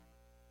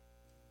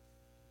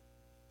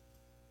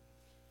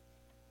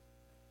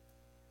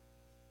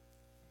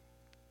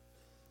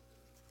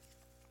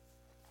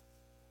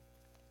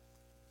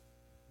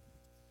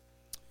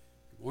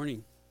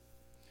Morning.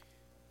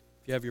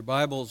 If you have your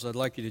Bibles, I'd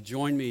like you to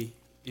join me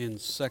in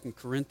 2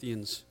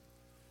 Corinthians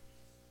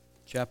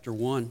chapter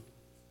 1.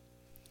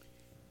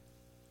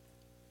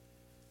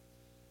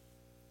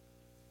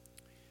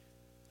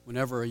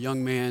 Whenever a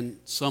young man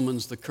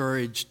summons the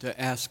courage to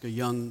ask a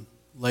young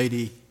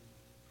lady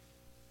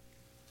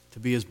to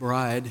be his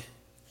bride,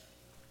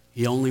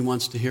 he only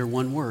wants to hear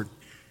one word.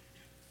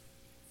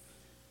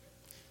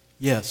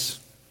 Yes.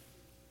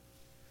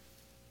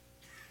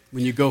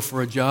 When you go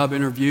for a job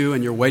interview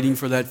and you're waiting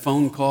for that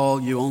phone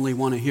call, you only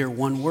want to hear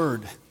one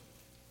word.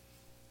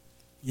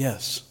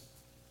 Yes.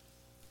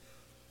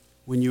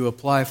 When you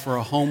apply for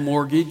a home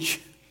mortgage,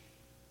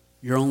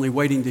 you're only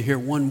waiting to hear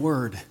one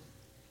word.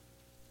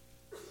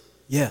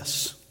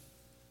 Yes.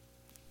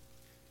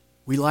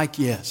 We like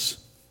yes.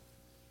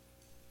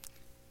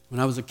 When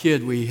I was a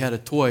kid, we had a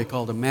toy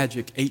called a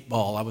Magic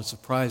 8-Ball. I was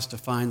surprised to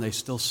find they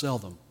still sell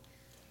them.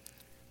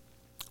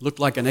 Looked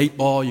like an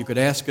 8-ball. You could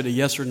ask it a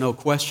yes or no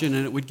question,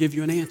 and it would give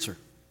you an answer.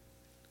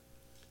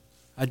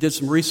 I did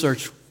some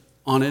research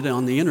on it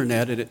on the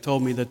internet, and it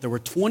told me that there were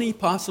 20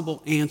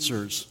 possible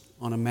answers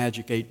on a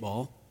Magic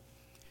 8-Ball.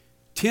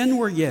 10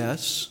 were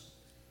yes,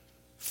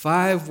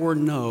 5 were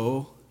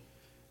no,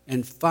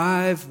 and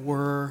 5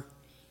 were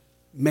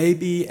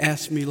maybe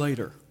ask me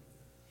later.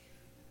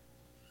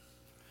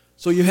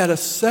 So you had a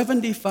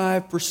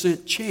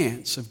 75%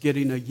 chance of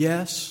getting a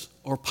yes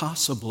or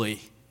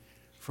possibly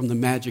from the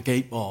Magic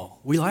 8-Ball.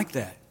 We like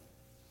that.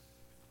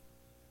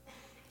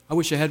 I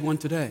wish I had one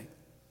today.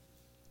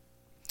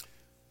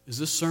 Is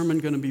this sermon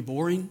going to be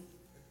boring?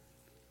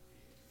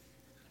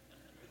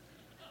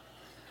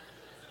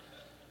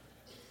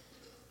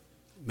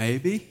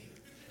 Maybe.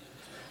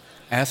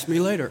 Ask me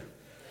later.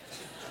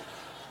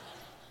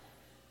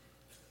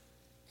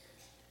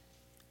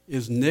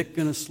 Is Nick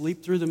going to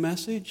sleep through the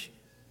message?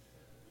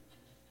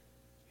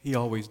 He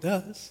always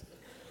does.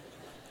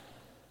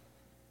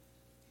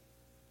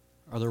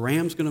 Are the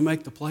Rams going to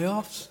make the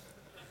playoffs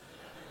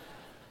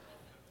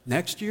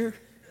next year?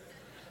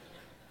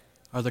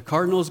 Are the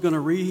Cardinals going to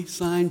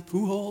re-sign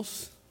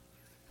Pujols?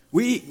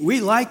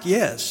 We like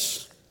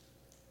yes.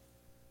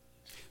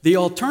 The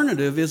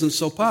alternative isn't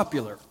so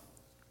popular.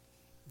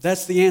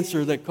 That's the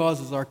answer that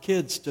causes our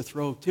kids to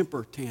throw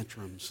temper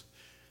tantrums.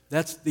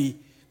 That's the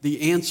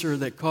answer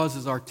that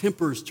causes our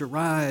tempers to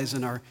rise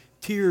and our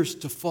tears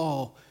to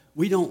fall.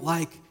 We don't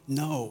like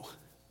no.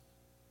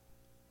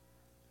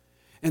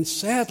 And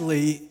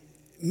sadly,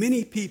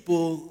 many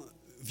people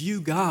view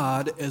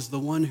God as the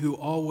one who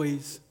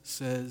always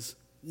says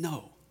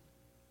no.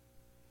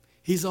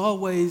 He's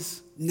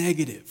always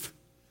negative.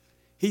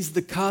 He's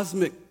the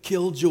cosmic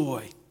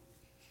killjoy.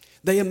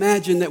 They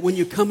imagine that when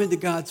you come into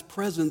God's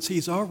presence,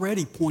 He's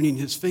already pointing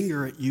His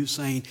finger at you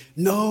saying,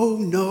 no,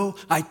 no,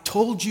 I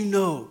told you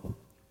no.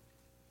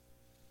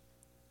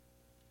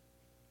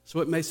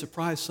 So it may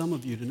surprise some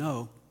of you to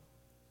know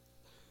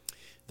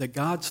that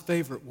God's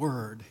favorite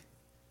word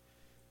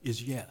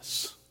is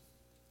yes.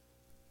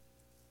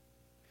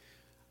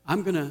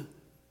 I'm going to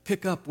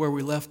pick up where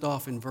we left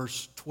off in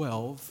verse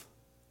 12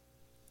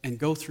 and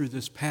go through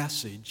this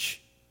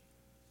passage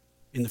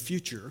in the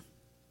future.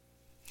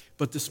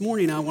 But this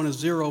morning I want to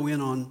zero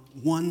in on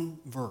one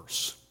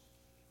verse.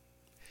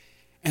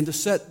 And to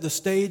set the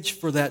stage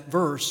for that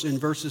verse in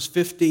verses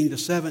 15 to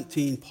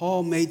 17,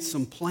 Paul made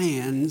some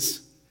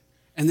plans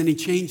and then he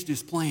changed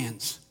his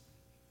plans.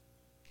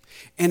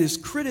 And his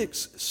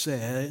critics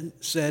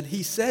said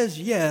he says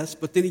yes,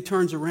 but then he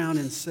turns around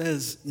and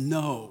says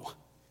no.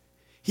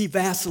 He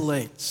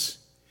vacillates.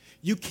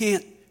 You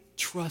can't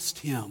trust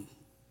him.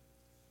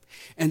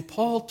 And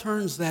Paul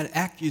turns that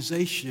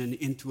accusation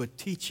into a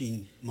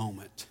teaching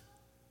moment.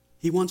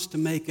 He wants to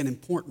make an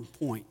important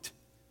point.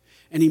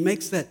 And he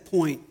makes that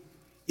point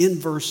in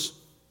verse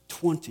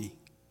 20.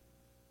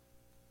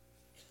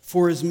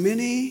 For as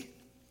many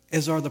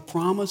as are the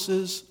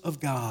promises of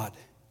God,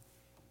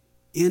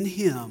 in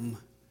Him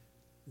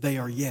they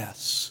are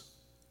yes.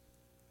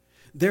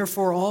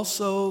 Therefore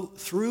also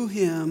through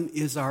Him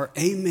is our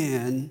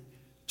amen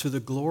to the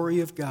glory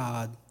of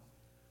God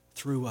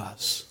through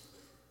us.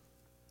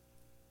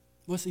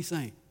 What's he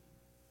saying?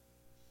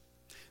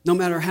 No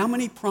matter how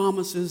many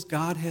promises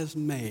God has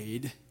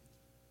made,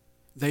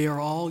 they are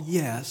all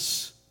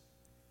yes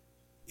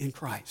in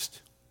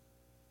Christ.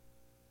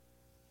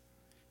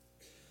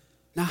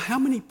 Now, how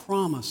many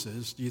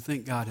promises do you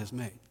think God has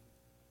made?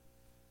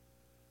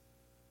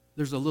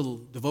 There's a little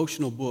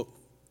devotional book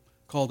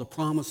called A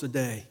Promise a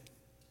Day.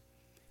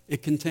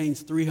 It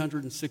contains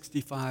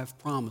 365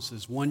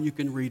 promises, one you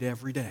can read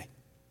every day.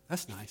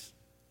 That's nice.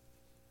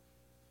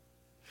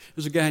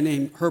 There's a guy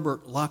named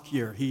Herbert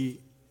Lockyer. He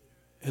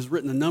has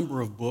written a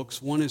number of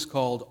books. One is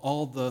called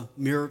All the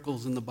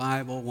Miracles in the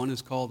Bible. One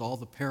is called All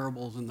the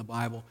Parables in the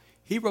Bible.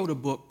 He wrote a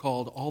book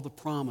called All the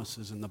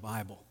Promises in the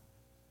Bible.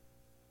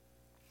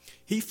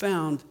 He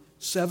found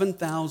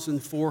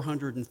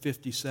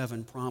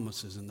 7,457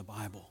 promises in the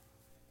Bible.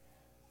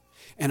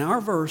 And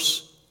our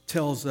verse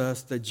tells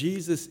us that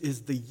Jesus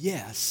is the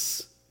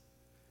yes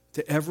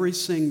to every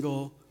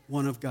single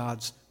one of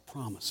God's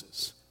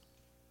promises.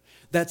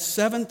 That's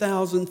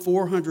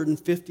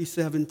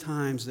 7,457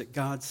 times that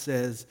God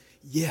says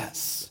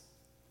yes.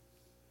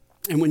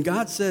 And when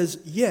God says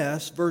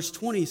yes, verse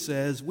 20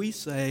 says, we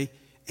say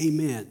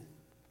amen.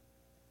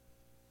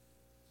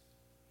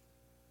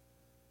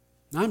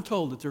 Now, I'm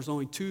told that there's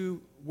only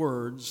two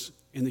words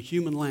in the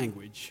human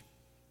language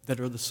that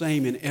are the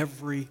same in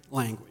every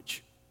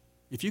language.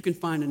 If you can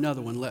find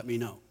another one, let me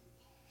know.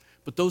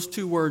 But those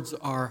two words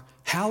are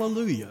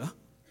hallelujah,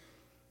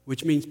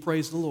 which means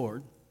praise the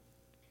Lord,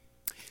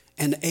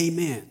 and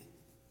amen.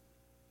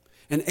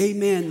 And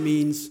amen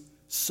means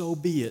so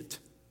be it,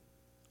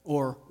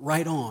 or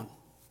right on.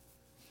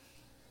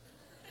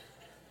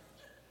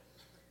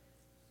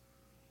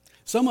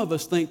 Some of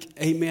us think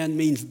amen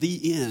means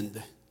the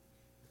end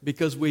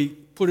because we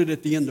put it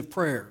at the end of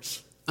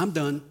prayers. I'm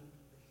done.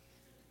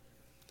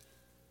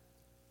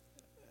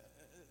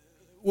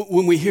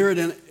 When we hear it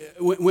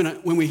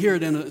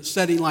in a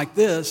setting like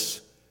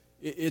this,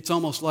 it's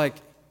almost like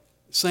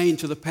saying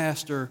to the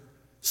pastor,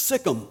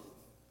 sick 'em.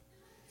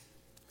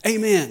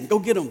 Amen. Go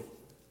get them.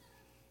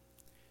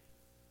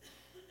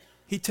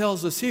 He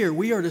tells us here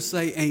we are to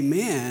say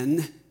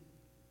amen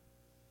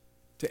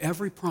to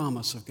every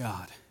promise of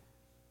God.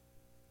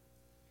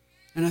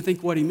 And I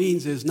think what he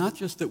means is not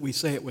just that we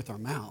say it with our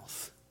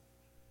mouth,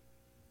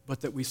 but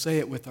that we say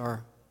it with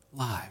our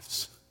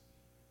lives.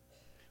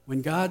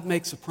 When God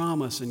makes a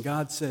promise and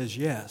God says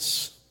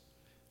yes,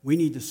 we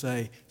need to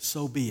say,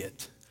 so be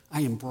it.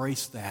 I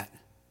embrace that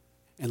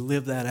and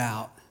live that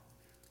out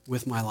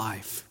with my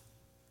life.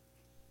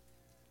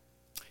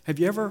 Have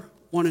you ever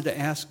wanted to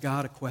ask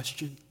God a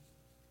question?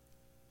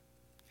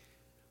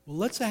 Well,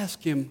 let's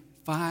ask him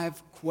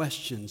 5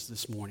 questions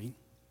this morning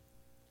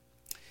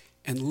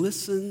and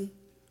listen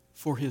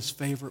for his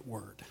favorite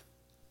word.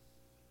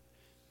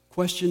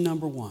 Question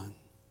number 1.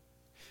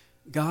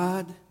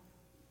 God,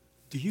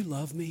 do you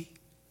love me?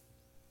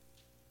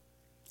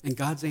 And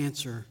God's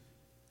answer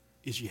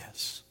is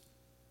yes.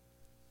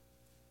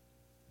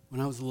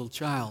 When I was a little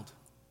child,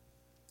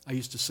 I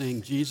used to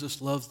sing,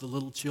 Jesus loves the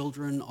little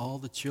children, all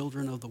the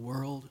children of the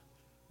world.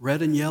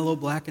 Red and yellow,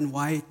 black and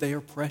white, they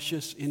are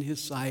precious in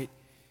his sight.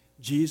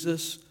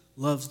 Jesus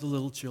loves the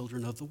little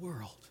children of the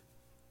world.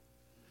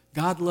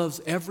 God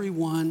loves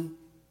everyone,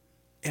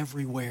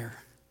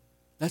 everywhere.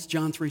 That's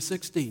John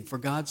 3:16. For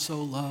God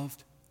so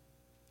loved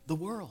the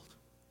world.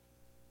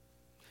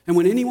 And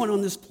when anyone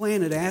on this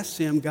planet asks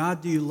him,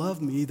 God, do you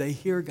love me? They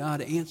hear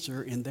God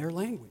answer in their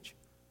language.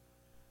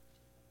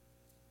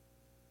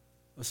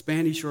 A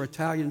Spanish or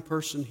Italian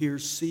person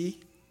hears sí.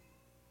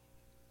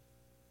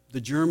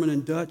 The German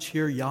and Dutch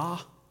hear ja.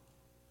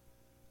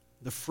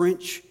 The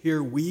French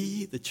hear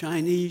oui. The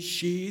Chinese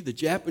she. The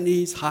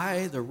Japanese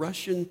hi. The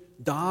Russian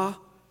da.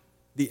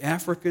 The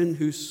African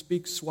who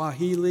speaks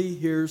Swahili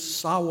hears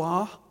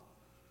sawa.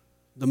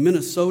 The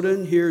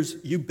Minnesotan hears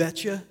you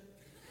betcha.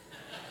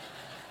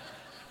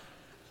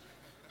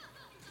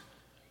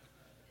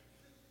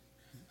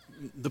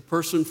 The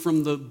person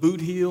from the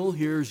boot heel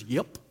hears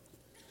yep.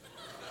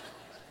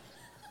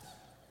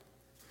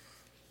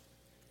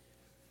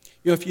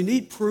 You know, if you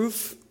need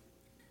proof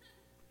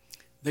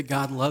that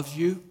God loves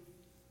you,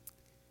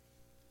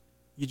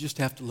 you just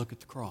have to look at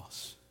the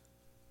cross.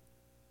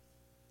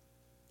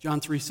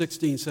 John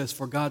 3:16 says,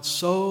 for God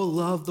so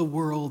loved the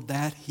world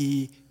that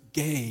he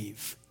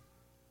gave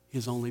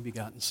his only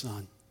begotten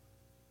Son.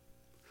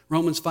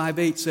 Romans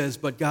 5:8 says,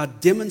 but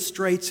God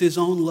demonstrates his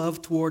own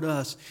love toward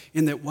us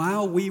in that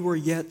while we were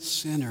yet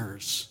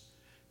sinners,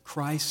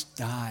 Christ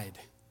died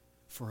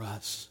for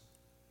us.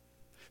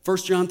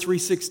 1 John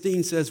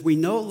 3:16 says, we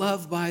know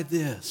love by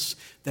this,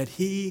 that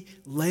he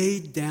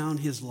laid down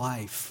his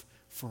life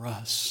for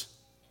us.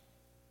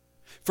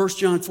 1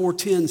 John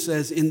 4:10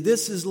 says, in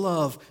this is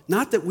love,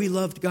 not that we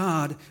loved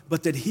God,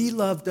 but that he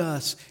loved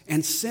us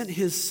and sent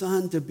his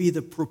Son to be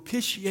the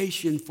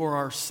propitiation for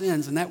our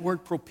sins. And that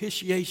word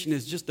propitiation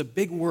is just a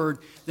big word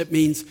that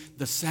means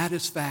the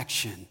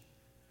satisfaction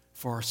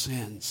for our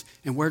sins.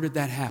 And where did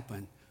that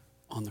happen?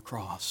 On the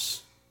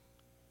cross.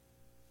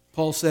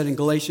 Paul said in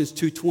Galatians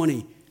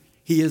 2:20,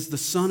 he is the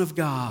Son of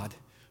God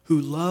who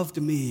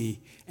loved me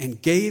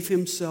and gave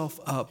himself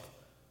up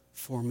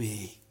for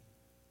me.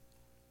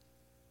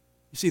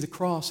 You see, the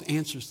cross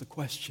answers the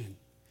question,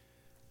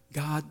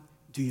 God,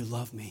 do you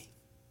love me?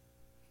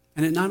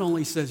 And it not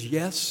only says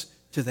yes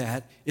to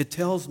that, it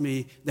tells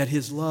me that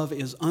his love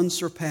is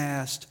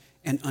unsurpassed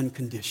and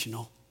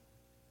unconditional.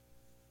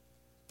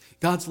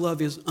 God's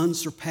love is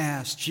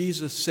unsurpassed.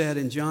 Jesus said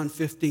in John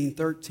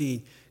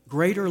 15:13,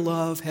 greater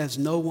love has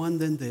no one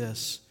than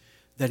this,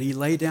 that he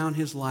lay down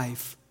his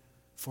life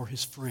for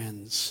his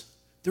friends.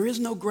 There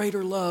is no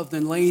greater love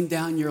than laying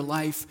down your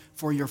life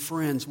for your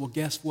friends. Well,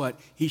 guess what?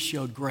 He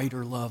showed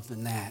greater love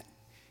than that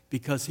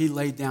because he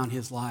laid down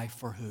his life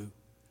for who?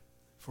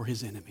 For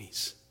his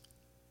enemies.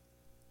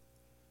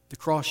 The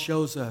cross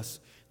shows us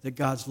that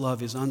God's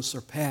love is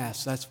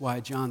unsurpassed. That's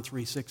why John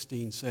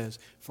 3:16 says,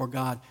 for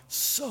God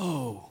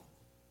so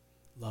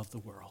loved the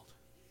world.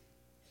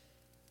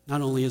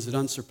 Not only is it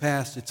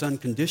unsurpassed, it's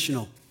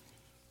unconditional.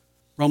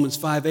 Romans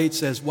 5:8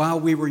 says, while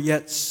we were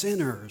yet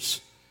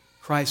sinners,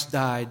 Christ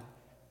died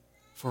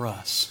for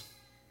us.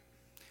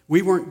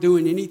 We weren't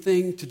doing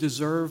anything to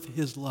deserve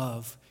his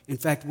love. In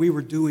fact, we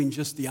were doing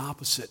just the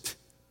opposite.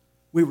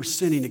 We were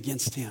sinning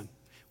against him.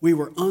 We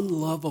were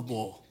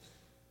unlovable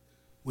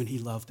when he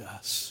loved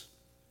us.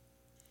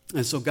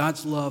 And so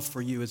God's love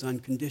for you is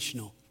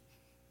unconditional.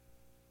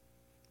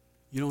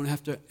 You don't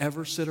have to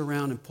ever sit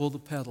around and pull the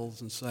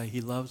pedals and say,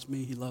 he loves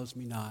me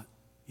not.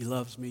 He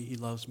loves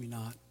me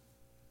not.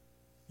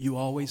 You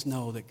always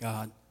know that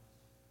God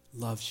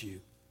loves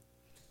you.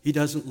 He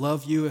doesn't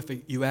love you if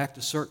you act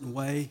a certain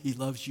way. He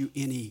loves you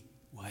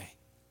anyway.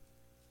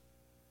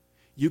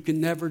 You can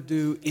never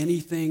do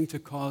anything to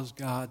cause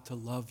God to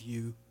love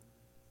you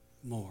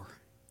more.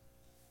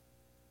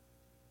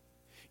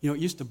 You know,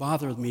 it used to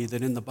bother me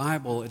that in the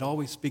Bible, it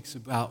always speaks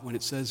about when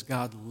it says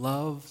God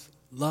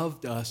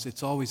loved us,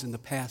 it's always in the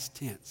past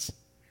tense.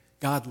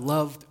 God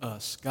loved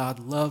us. God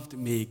loved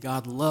me.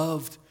 God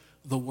loved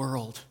the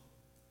world.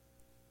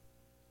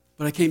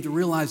 But I came to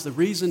realize the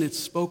reason it's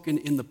spoken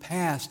in the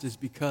past is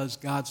because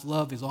God's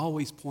love is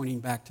always pointing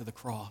back to the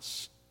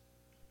cross.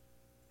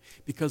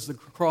 Because the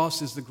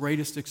cross is the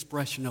greatest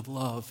expression of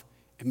love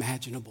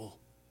imaginable.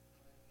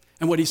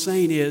 And what he's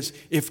saying is,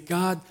 if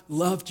God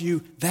loved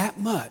you that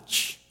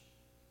much,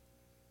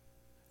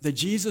 that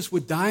Jesus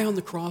would die on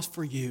the cross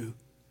for you,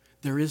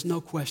 there is no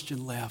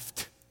question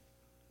left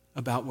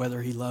about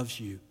whether he loves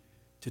you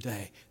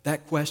today.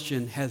 That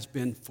question has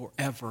been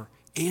forever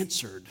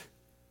answered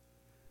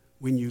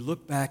when you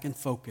look back and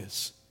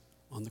focus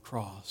on the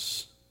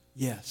cross.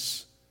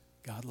 Yes,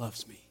 God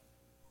loves me.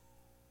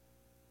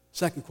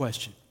 Second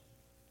question,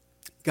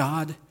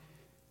 God,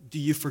 do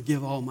you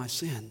forgive all my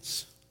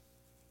sins?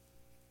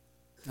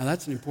 Now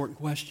that's an important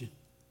question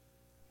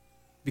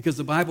because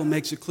the Bible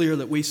makes it clear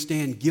that we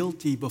stand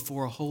guilty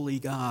before a holy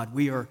God.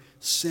 We are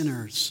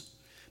sinners.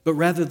 But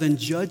rather than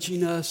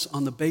judging us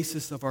on the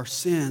basis of our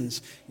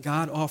sins,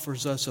 God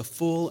offers us a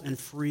full and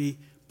free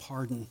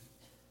pardon.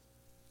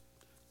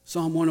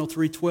 Psalm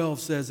 103:12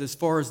 says, as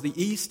far as the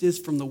east is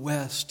from the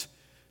west,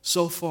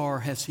 so far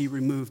has he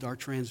removed our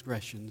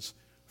transgressions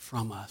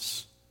from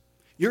us.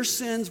 Your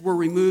sins were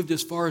removed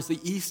as far as the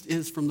east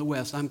is from the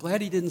west. I'm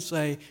glad he didn't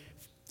say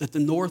that the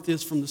north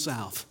is from the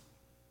south.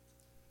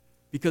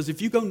 Because if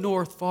you go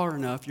north far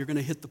enough, you're going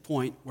to hit the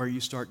point where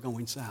you start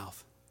going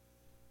south.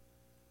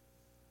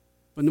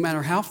 But no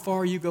matter how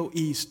far you go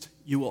east,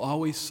 you will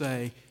always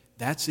say,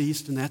 that's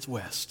east and that's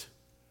west.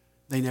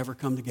 They never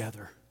come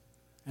together.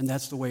 And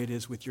that's the way it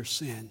is with your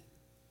sin.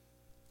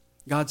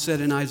 God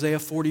said in Isaiah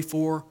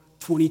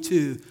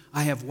 44:22,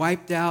 I have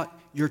wiped out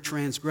your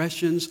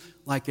transgressions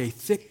like a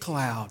thick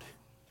cloud.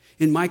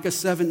 In Micah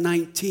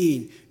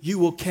 7:19, you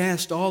will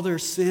cast all their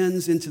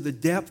sins into the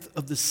depth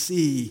of the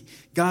sea.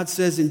 God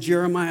says in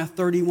Jeremiah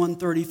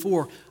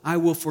 31:34, I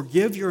will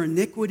forgive your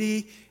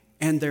iniquity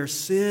and their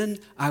sin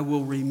I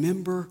will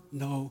remember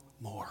no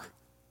more.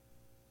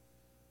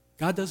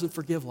 God doesn't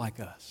forgive like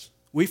us.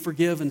 We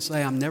forgive and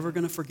say, I'm never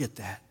going to forget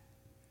that.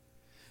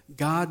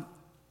 God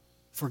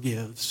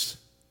forgives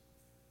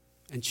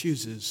and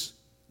chooses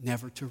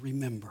never to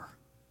remember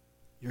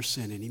your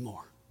sin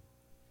anymore.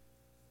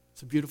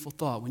 It's a beautiful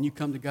thought. When you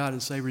come to God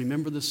and say,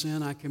 remember the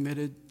sin I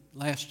committed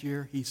last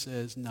year, he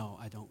says, no,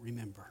 I don't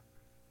remember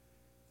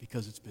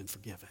because it's been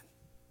forgiven.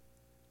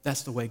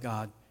 That's the way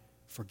God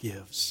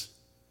forgives.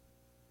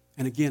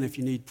 And again, if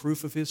you need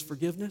proof of his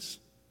forgiveness,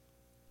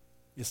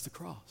 it's the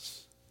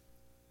cross.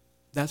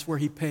 That's where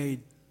he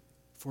paid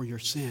for your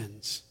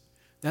sins.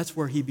 That's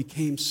where he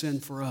became sin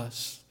for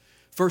us.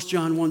 1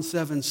 John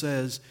 1:7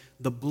 says,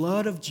 the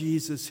blood of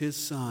Jesus, his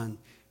son,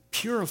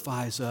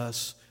 purifies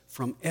us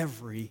from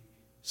every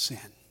sin.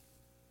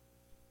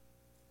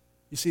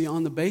 You see,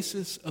 on the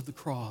basis of the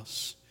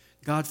cross,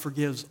 God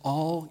forgives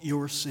all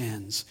your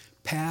sins,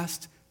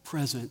 past,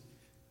 present,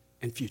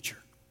 and future.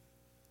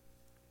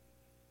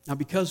 Now,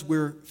 because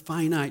we're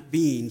finite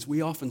beings,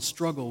 we often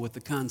struggle with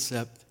the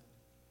concept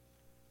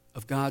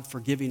of God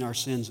forgiving our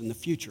sins in the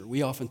future.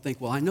 We often think,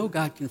 well, I know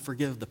God can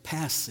forgive the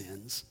past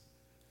sins,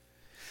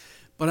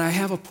 but I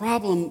have a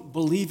problem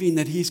believing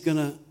that he's going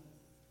to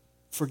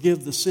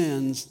forgive the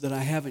sins that I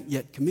haven't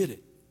yet committed.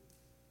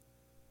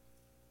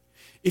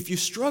 If you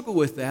struggle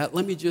with that,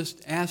 let me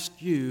just ask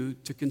you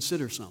to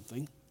consider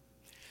something.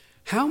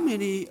 How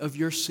many of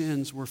your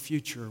sins were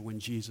future when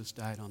Jesus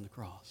died on the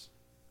cross?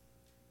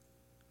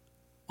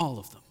 All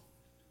of them.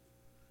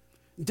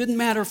 It didn't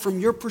matter from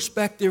your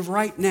perspective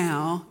right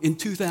now in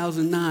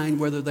 2009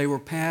 whether they were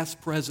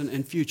past, present,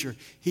 and future.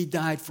 He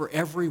died for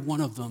every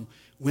one of them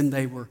when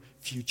they were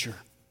future.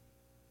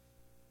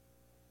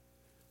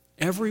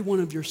 Every one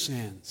of your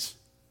sins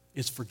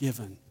is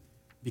forgiven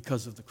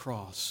because of the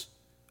cross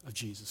of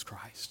Jesus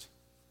Christ.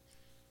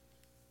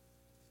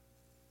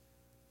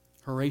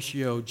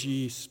 Horatio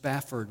G.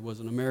 Spafford was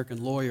an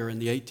American lawyer in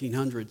the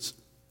 1800s.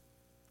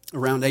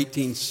 Around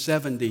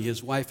 1870,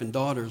 his wife and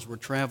daughters were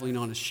traveling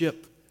on a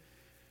ship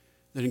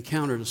that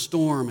encountered a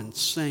storm and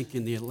sank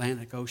in the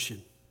Atlantic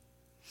Ocean.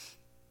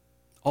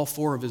 All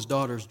four of his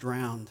daughters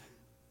drowned.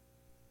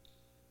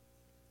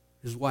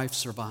 His wife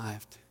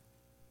survived.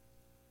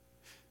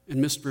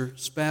 And Mr.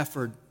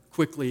 Spafford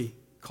quickly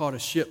caught a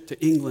ship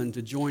to England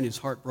to join his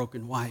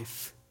heartbroken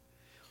wife.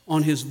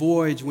 On his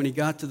voyage, when he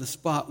got to the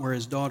spot where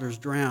his daughters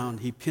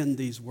drowned, he penned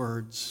these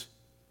words.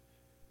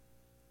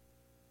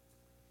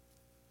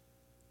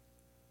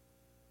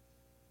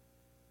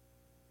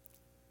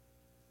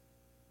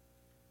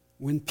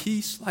 When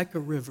peace like a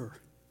river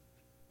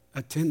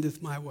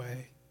attendeth my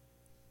way,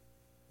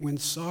 when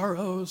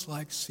sorrows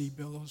like sea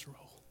billows roll.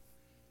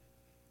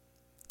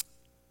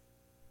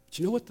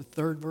 Do you know what the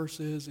third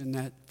verse is in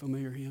that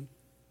familiar hymn?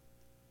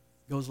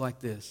 It goes like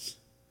this.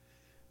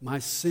 My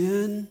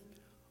sin,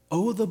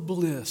 oh the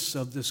bliss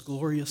of this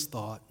glorious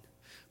thought,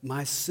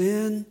 my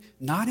sin,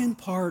 not in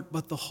part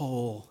but the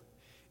whole,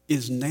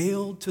 is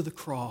nailed to the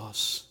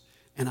cross,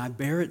 and I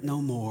bear it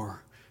no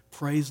more.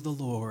 Praise the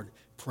Lord,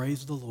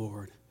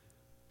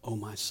 oh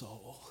my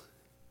soul.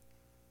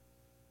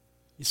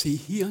 You see,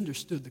 he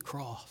understood the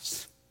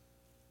cross.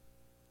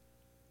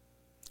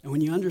 And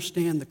when you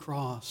understand the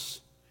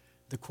cross,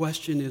 the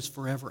question is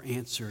forever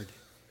answered.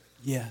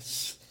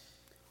 Yes,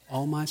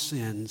 all my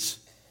sins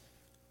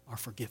are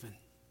forgiven.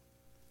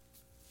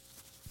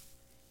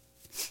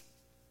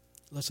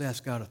 Let's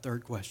ask God a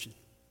third question.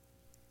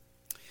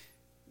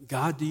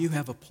 God, do you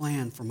have a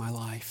plan for my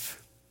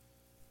life?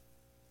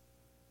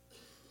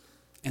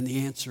 And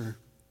the answer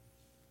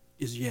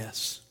is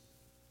yes.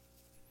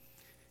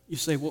 You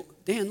say, well,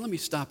 Dan, let me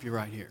stop you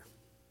right here.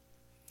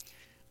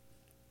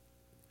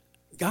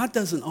 God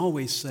doesn't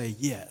always say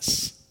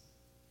yes.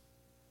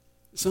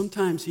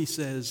 Sometimes he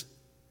says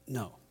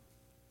no.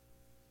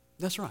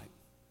 That's right.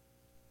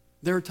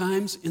 There are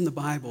times in the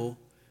Bible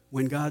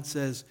when God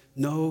says,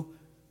 no,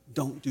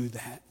 don't do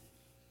that.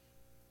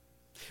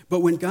 But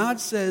when God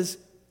says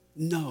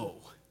no,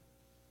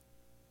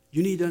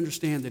 you need to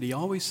understand that he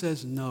always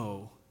says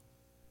no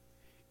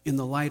in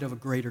the light of a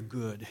greater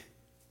good.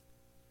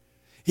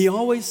 He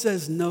always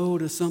says no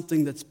to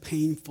something that's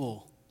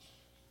painful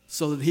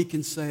so that he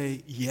can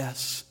say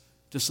yes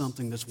to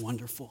something that's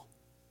wonderful.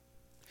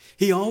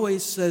 He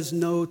always says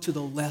no to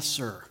the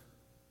lesser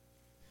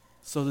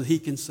so that he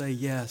can say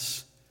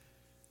yes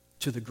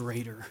to the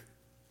greater.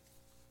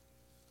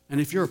 And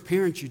if you're a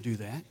parent, you do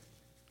that.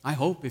 I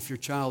hope if your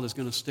child is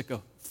going to stick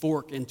a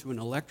fork into an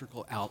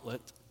electrical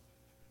outlet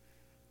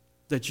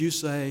that you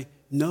say,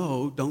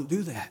 no, don't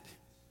do that.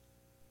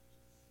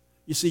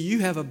 You see, you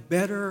have a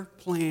better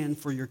plan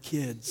for your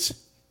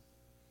kids,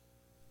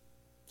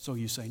 so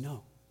you say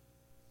no.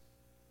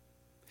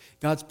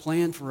 God's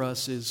plan for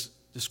us is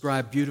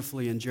described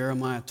beautifully in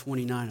Jeremiah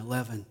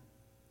 29:11.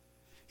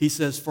 He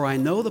says, for I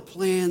know the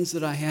plans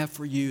that I have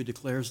for you,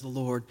 declares the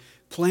Lord,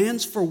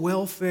 plans for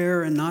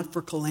welfare and not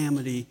for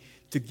calamity,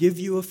 to give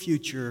you a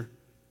future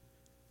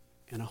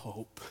and a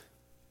hope.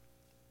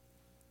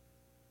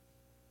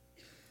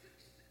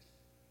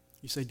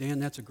 You say, Dan,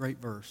 that's a great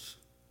verse.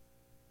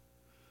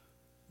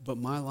 But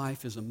my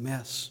life is a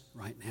mess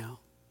right now.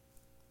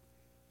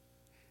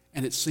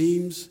 And it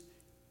seems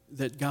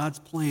that God's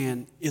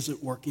plan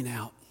isn't working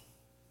out.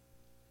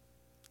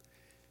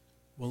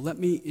 Well, let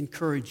me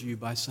encourage you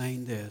by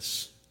saying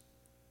this.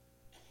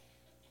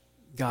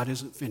 God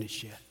isn't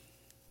finished yet.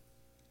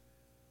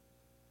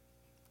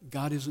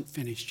 God isn't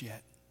finished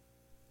yet.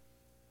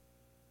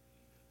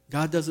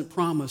 God doesn't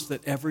promise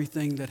that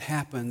everything that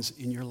happens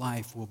in your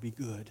life will be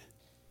good.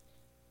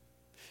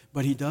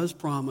 But he does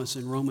promise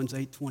in Romans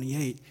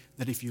 8:28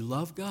 that if you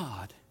love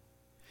God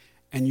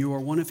and you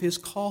are one of his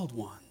called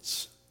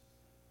ones,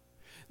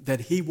 that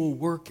he will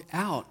work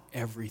out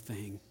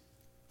everything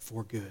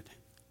for good.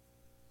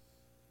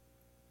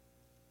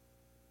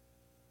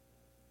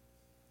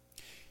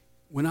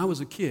 When I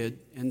was a kid,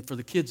 and for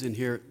the kids in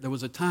here, there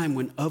was a time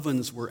when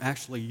ovens were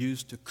actually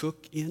used to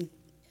cook in.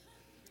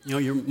 You know,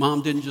 your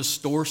mom didn't just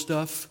store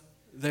stuff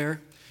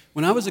there.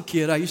 When I was a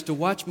kid, I used to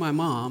watch my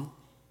mom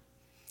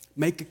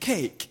make a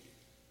cake.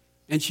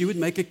 And she would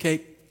make a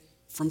cake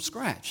from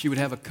scratch. She would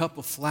have a cup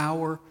of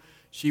flour.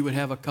 She would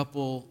have a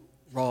couple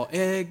raw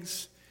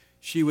eggs.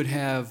 She would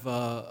have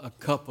a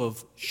cup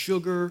of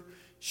sugar.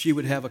 She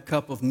would have a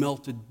cup of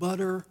melted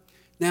butter.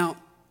 Now,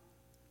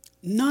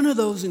 none of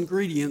those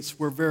ingredients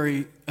were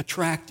very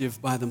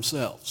attractive by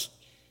themselves.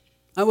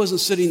 I wasn't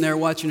sitting there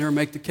watching her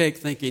make the cake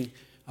thinking,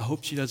 I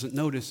hope she doesn't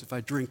notice if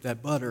I drink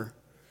that butter.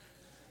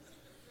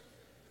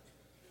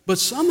 But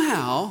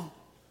somehow,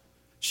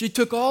 she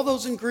took all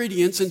those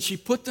ingredients and she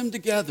put them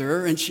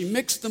together and she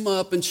mixed them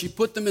up and she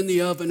put them in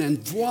the oven and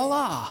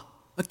voila,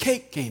 a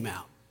cake came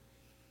out.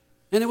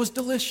 And it was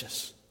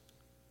delicious.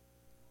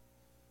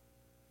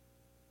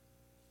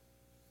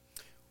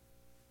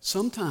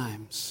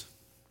 Sometimes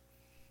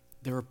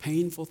there are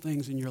painful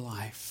things in your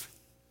life,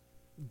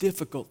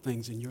 difficult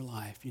things in your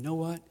life. You know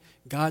what?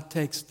 God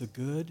takes the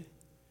good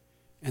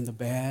and the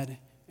bad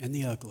and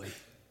the ugly,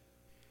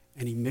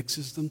 and he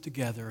mixes them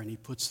together and he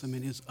puts them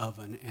in his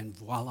oven, and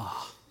voila,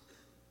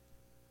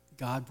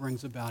 God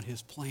brings about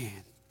his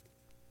plan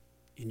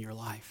in your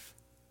life.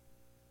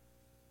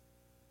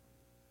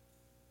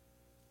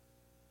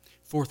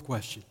 Fourth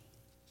question.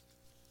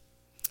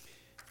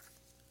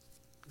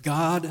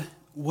 God,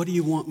 what do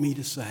you want me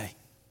to say?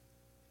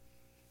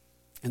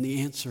 And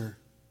the answer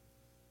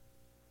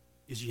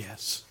is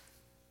yes.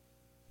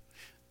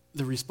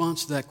 The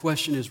response to that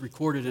question is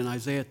recorded in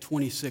Isaiah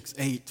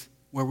 26:8,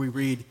 where we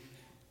read,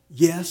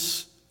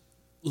 "Yes,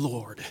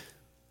 Lord.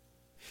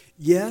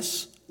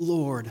 Yes,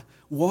 Lord.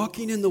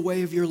 Walking in the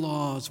way of your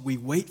laws, we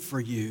wait for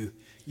you.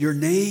 Your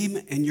name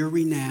and your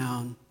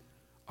renown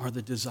are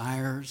the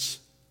desires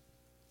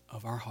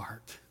of our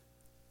heart."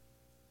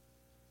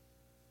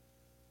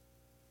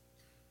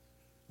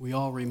 We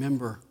all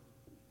remember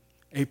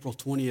April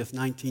 20th,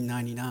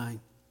 1999.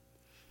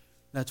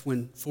 That's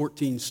when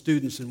 14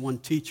 students and one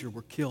teacher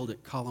were killed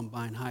at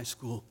Columbine High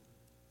School.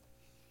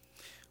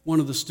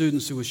 One of the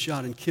students who was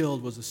shot and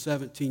killed was a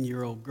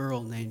 17-year-old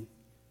girl named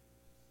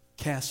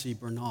Cassie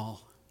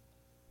Bernal.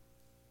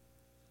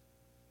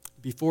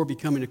 Before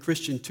becoming a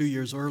Christian 2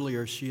 years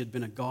earlier, she had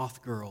been a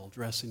goth girl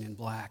dressing in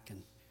black,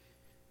 and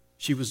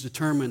she was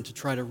determined to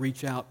try to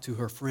reach out to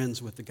her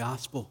friends with the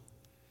gospel.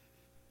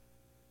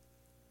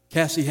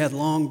 Cassie had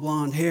long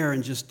blonde hair,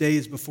 and just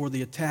days before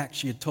the attack,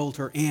 she had told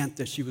her aunt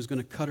that she was going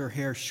to cut her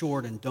hair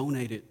short and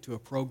donate it to a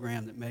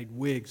program that made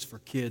wigs for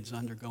kids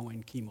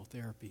undergoing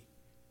chemotherapy.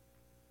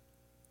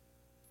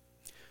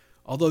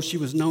 Although she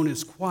was known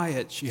as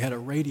quiet, she had a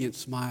radiant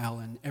smile,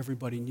 and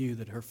everybody knew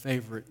that her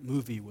favorite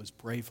movie was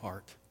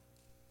Braveheart.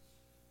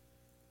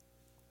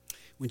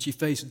 When she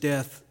faced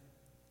death,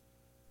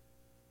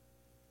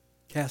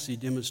 Cassie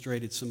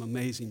demonstrated some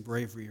amazing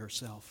bravery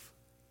herself.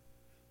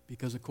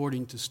 Because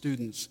according to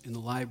students in the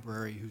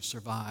library who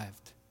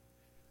survived,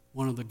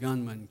 one of the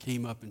gunmen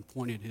came up and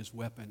pointed his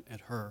weapon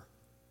at her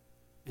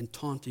and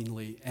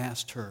tauntingly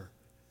asked her,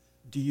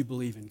 "Do you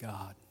believe in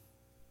God?"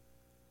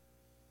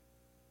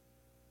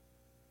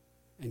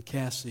 And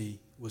Cassie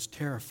was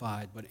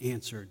terrified but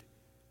answered,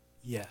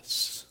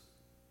 "Yes."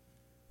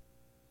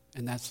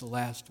 And that's the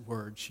last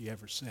word she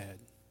ever said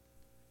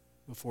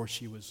before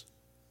she was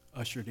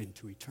ushered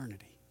into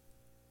eternity.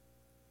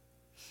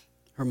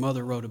 Her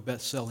mother wrote a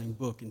best-selling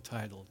book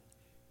entitled,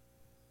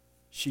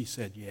 "She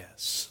Said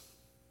Yes."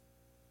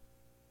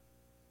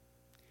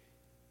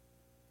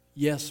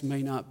 Yes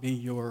may not be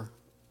your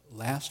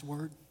last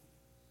word,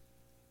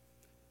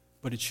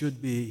 but it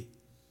should be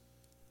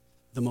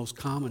the most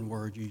common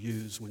word you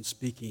use when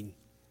speaking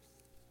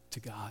to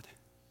God.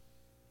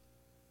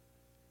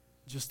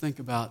 Just think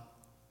about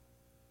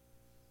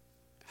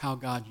how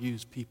God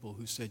used people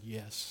who said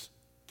yes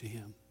to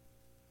him.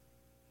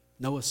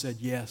 Noah said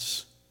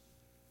yes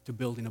to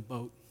building a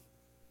boat.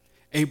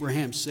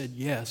 Abraham said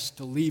yes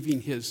to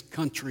leaving his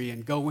country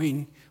and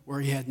going where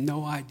he had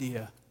no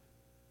idea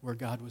where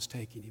God was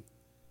taking him.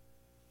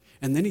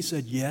 And then he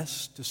said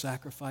yes to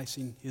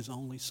sacrificing his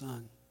only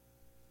son.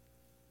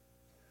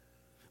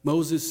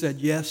 Moses said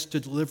yes to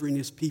delivering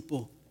his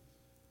people.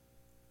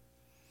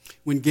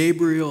 When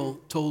Gabriel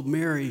told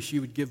Mary she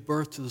would give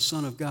birth to the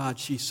Son of God,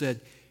 she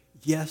said,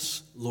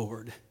 "Yes,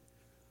 Lord,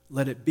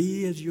 let it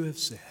be as you have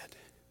said."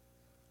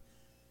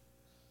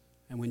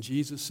 And when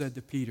Jesus said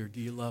to Peter, "Do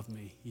you love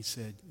me?" he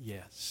said,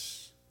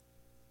 "Yes,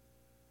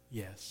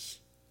 yes,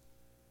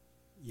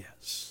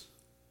 yes."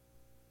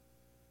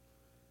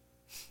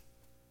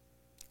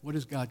 What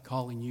is God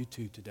calling you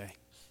to today?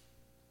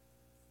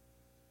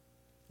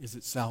 Is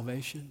it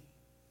salvation?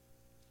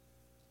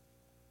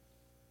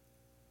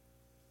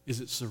 Is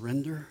it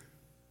surrender?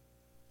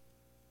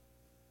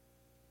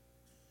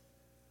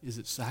 Is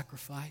it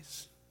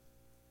sacrifice?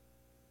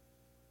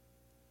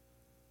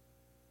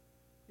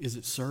 Is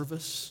it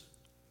service?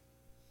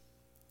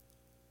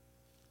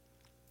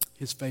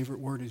 His favorite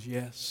word is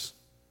yes.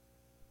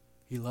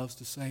 He loves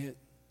to say it,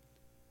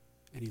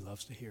 and he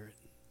loves to hear it.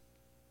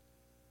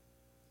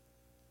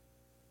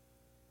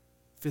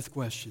 Fifth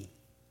question.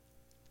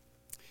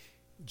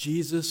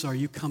 Jesus, are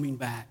you coming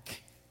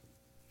back?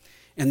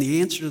 And the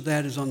answer to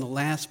that is on the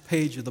last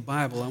page of the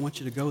Bible. I want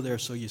you to go there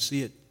so you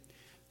see it.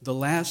 The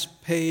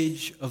last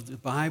page of the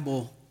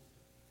Bible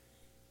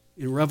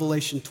in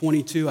Revelation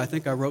 22, I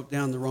think I wrote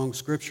down the wrong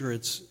scripture.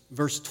 It's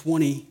verse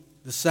 20,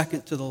 the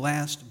second to the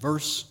last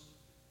verse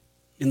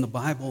in the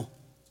Bible.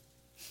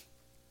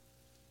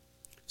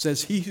 It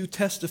says, "He who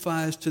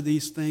testifies to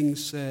these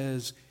things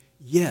says,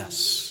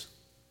 yes,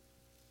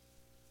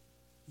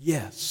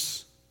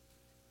 yes,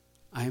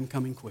 I am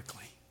coming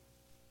quickly."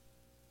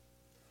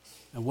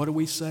 And what do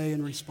we say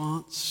in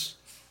response?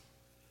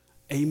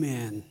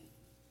 Amen.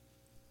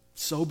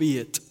 So be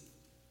it.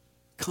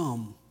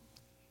 Come,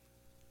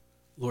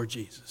 Lord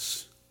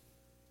Jesus.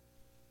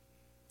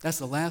 That's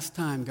the last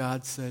time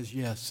God says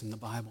yes in the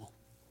Bible.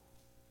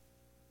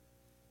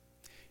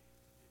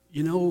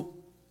 You know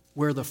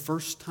where the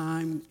first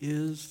time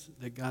is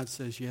that God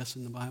says yes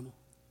in the Bible?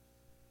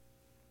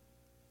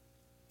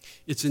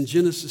 It's in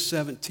Genesis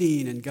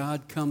 17, and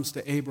God comes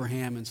to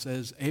Abraham and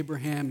says,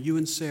 "Abraham, you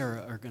and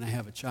Sarah are going to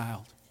have a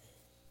child."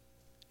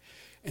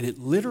 And it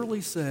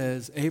literally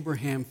says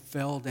Abraham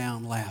fell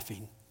down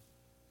laughing.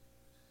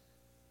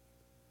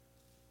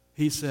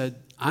 He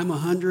said, "I'm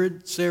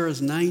 100,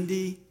 Sarah's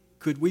 90.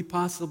 Could we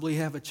possibly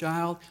have a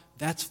child?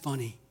 That's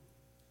funny."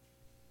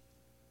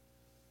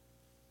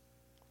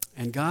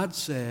 And God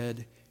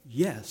said,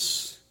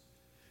 "Yes,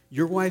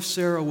 Your wife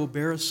Sarah will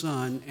bear a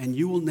son, and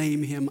you will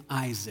name him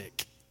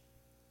Isaac.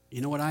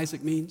 You know what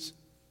Isaac means?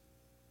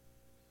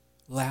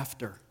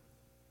 Laughter.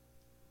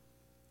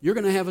 You're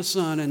going to have a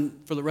son, and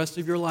for the rest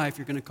of your life,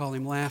 you're going to call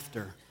him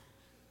Laughter.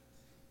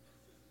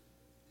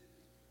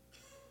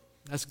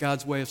 That's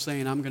God's way of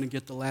saying, I'm going to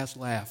get the last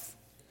laugh.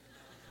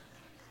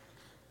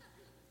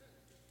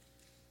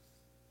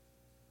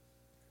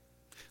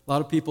 A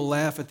lot of people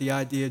laugh at the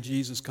idea of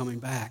Jesus coming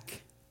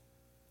back.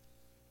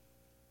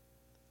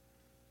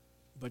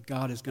 But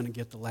God is going to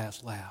get the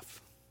last laugh.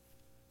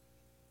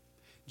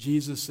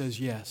 Jesus says,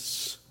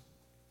 yes,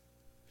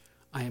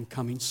 I am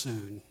coming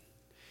soon.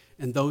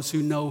 And those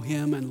who know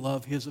him and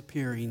love his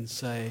appearing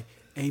say,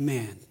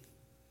 amen.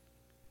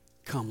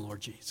 Come,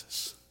 Lord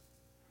Jesus.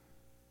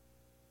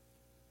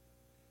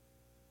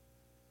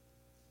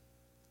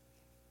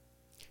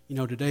 You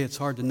know, today it's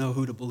hard to know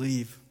who to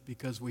believe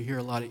because we hear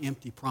a lot of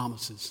empty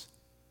promises.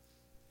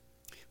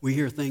 We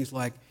hear things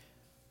like,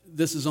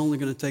 this is only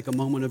going to take a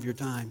moment of your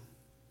time.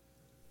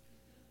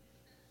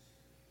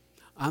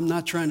 I'm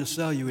not trying to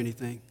sell you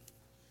anything.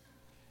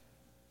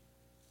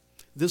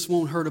 This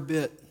won't hurt a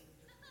bit.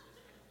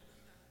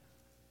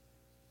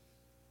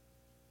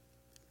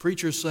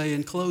 Preachers say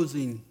in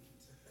closing,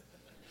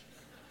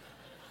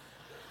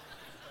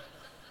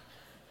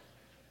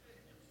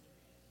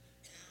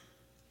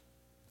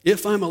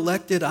 if I'm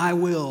elected, I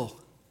will.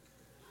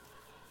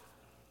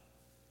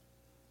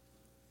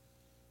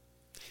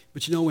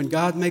 But you know, when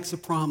God makes a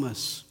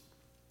promise,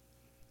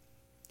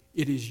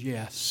 it is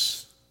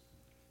yes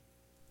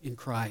in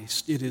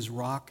Christ. It is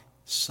rock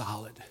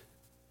solid.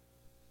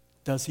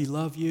 Does he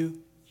love you?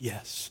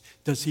 Yes.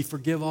 Does he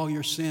forgive all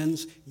your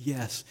sins?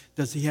 Yes.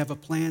 Does he have a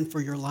plan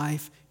for your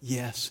life?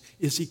 Yes.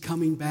 Is he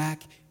coming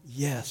back?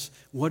 Yes.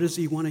 What does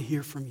he want to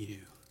hear from you?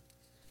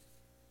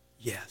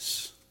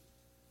 Yes.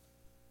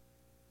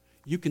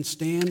 You can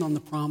stand on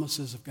the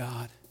promises of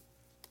God.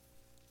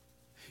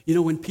 You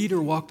know, when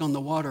Peter walked on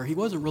the water, he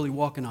wasn't really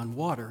walking on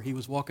water. He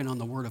was walking on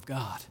the Word of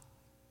God.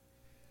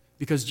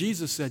 Because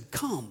Jesus said,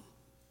 come.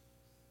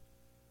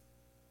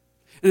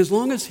 And as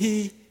long as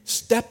he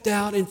stepped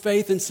out in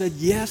faith and said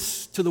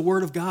yes to the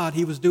Word of God,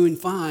 he was doing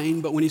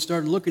fine. But when he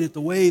started looking at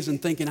the waves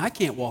and thinking, I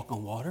can't walk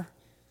on water,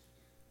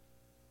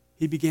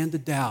 he began to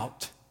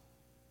doubt.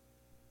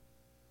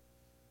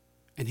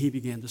 And he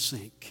began to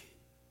sink.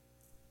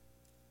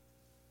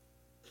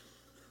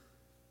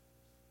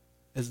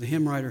 As the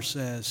hymn writer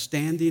says,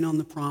 standing on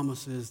the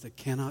promises that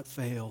cannot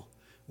fail,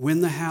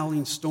 when the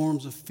howling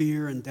storms of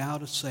fear and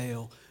doubt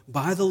assail,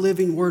 by the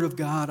living word of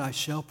God I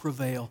shall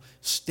prevail,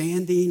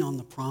 standing on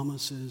the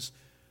promises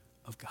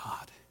of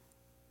God.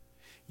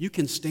 You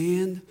can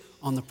stand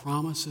on the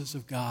promises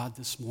of God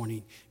this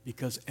morning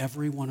because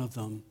every one of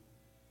them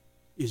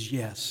is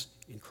yes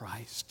in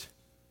Christ.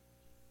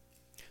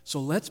 So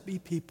let's be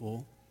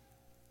people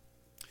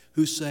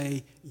who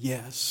say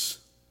yes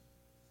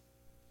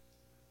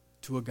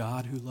to a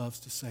God who loves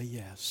to say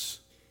yes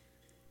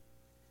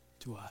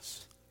to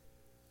us.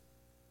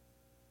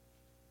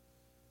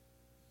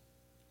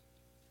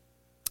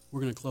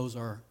 We're going to close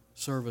our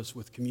service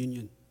with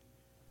communion.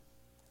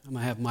 I'm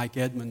going to have Mike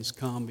Edmonds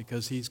come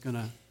because he's going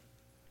to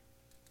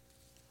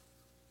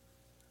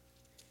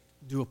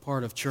do a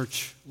part of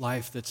church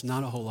life that's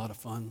not a whole lot of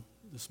fun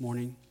this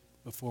morning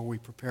before we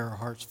prepare our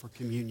hearts for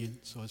communion.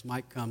 So as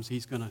Mike comes,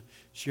 he's going to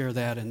share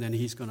that, and then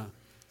he's going to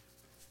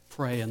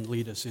pray and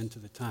lead us into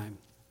the time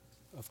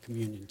of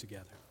communion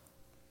together.